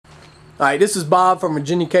Alright, this is Bob from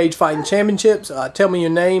Virginia Cage Fighting Championships. Tell me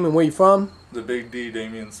your name and where you're from. The Big D,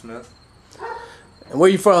 Damien Smith. And where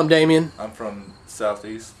you from, Damien? I'm from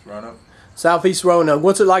Southeast Roanoke. Southeast Roanoke.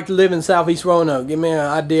 What's it like to live in Southeast Roanoke? Give me an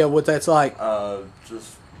idea of what that's like.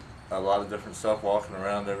 Just a lot of different stuff, walking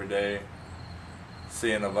around every day,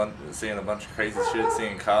 seeing a bunch of crazy shit,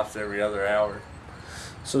 seeing cops every other hour.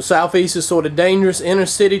 So Southeast is sort of dangerous, inner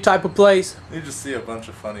city type of place? You just see a bunch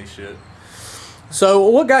of funny shit. So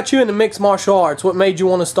what got you into mixed martial arts? What made you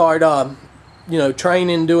want to start,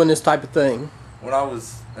 training, doing this type of thing? When I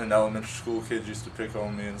was in elementary school, kids used to pick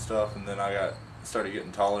on me and stuff, and then I started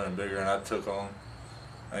getting taller and bigger, and I took on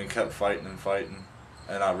and kept fighting and fighting,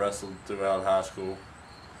 and I wrestled throughout high school.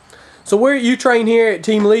 So where you train here at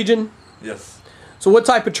Team Legion? Yes. So what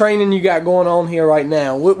type of training you got going on here right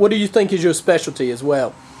now? What do you think is your specialty as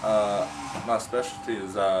well? My specialty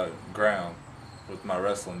is ground, with my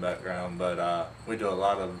wrestling background, but we do a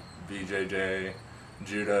lot of BJJ,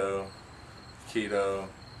 judo, keto,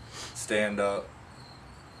 stand-up,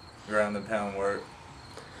 ground and pound work.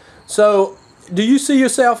 So do you see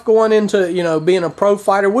yourself going into, being a pro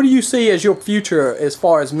fighter? What do you see as your future as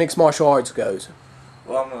far as mixed martial arts goes?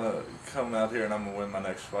 Well, I'm going to come out here and I'm going to win my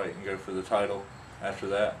next fight and go for the title after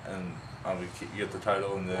that, and I'm going to get the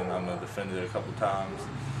title, and then I'm going to defend it a couple times,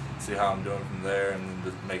 see how I'm doing from there, and then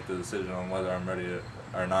just make the decision on whether I'm ready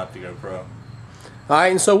or not to go pro. All right,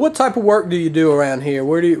 and so what type of work do you do around here?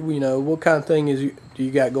 Where do you, what kind of thing do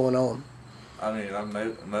you got going on? I mean,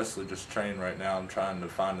 I'm mostly just trained right now. I'm trying to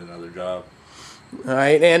find another job. All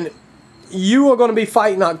right, and you are going to be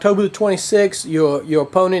fighting October the 26th. Your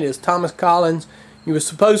opponent is Thomas Collins. You were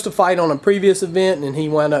supposed to fight on a previous event, and he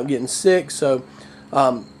wound up getting sick. So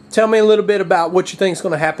tell me a little bit about what you think is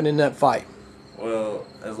going to happen in that fight. Well,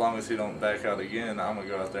 as long as he don't back out again, I'm going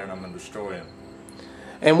to go out there and I'm going to destroy him.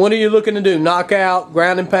 And what are you looking to do? Knockout,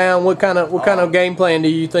 ground and pound? What kind of game plan do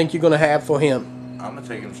you think you're going to have for him? I'm going to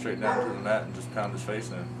take him straight down to the mat and just pound his face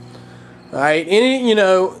in. All right.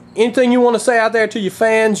 Anything you want to say out there to your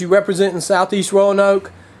fans? You represent in Southeast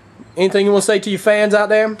Roanoke. Anything you want to say to your fans out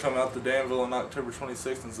there? Come out to Danville on October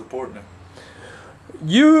 26th and support me.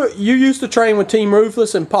 You used to train with Team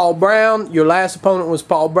Ruthless and Paul Brown. Your last opponent was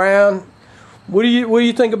Paul Brown. What do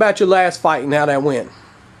you think about your last fight and how that went?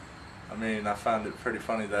 I mean, I found it pretty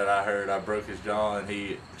funny that I heard I broke his jaw and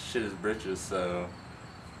he shit his britches. So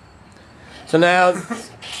now,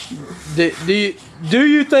 do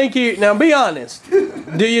you think he? Now, be honest.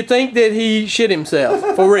 Do you think that he shit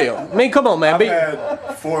himself for real? I mean, come on, man. I've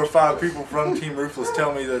had 4 or 5 people from Team Ruthless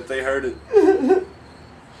tell me that they heard it.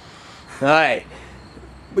 All right.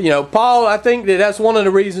 Paul, I think that's one of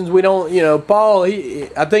the reasons we don't, Paul,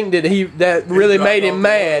 I think that really made him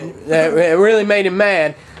mad. That really made him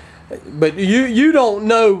mad. But you don't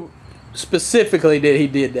know specifically that he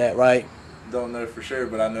did that, right? Don't know for sure,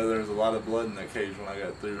 but I know there was a lot of blood in that cage when I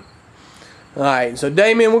got through. All right, so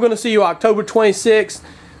Damien, we're going to see you October 26th,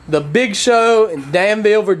 the big show in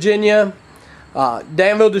Danville, Virginia,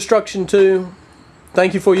 Danville Destruction 2.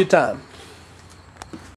 Thank you for your time.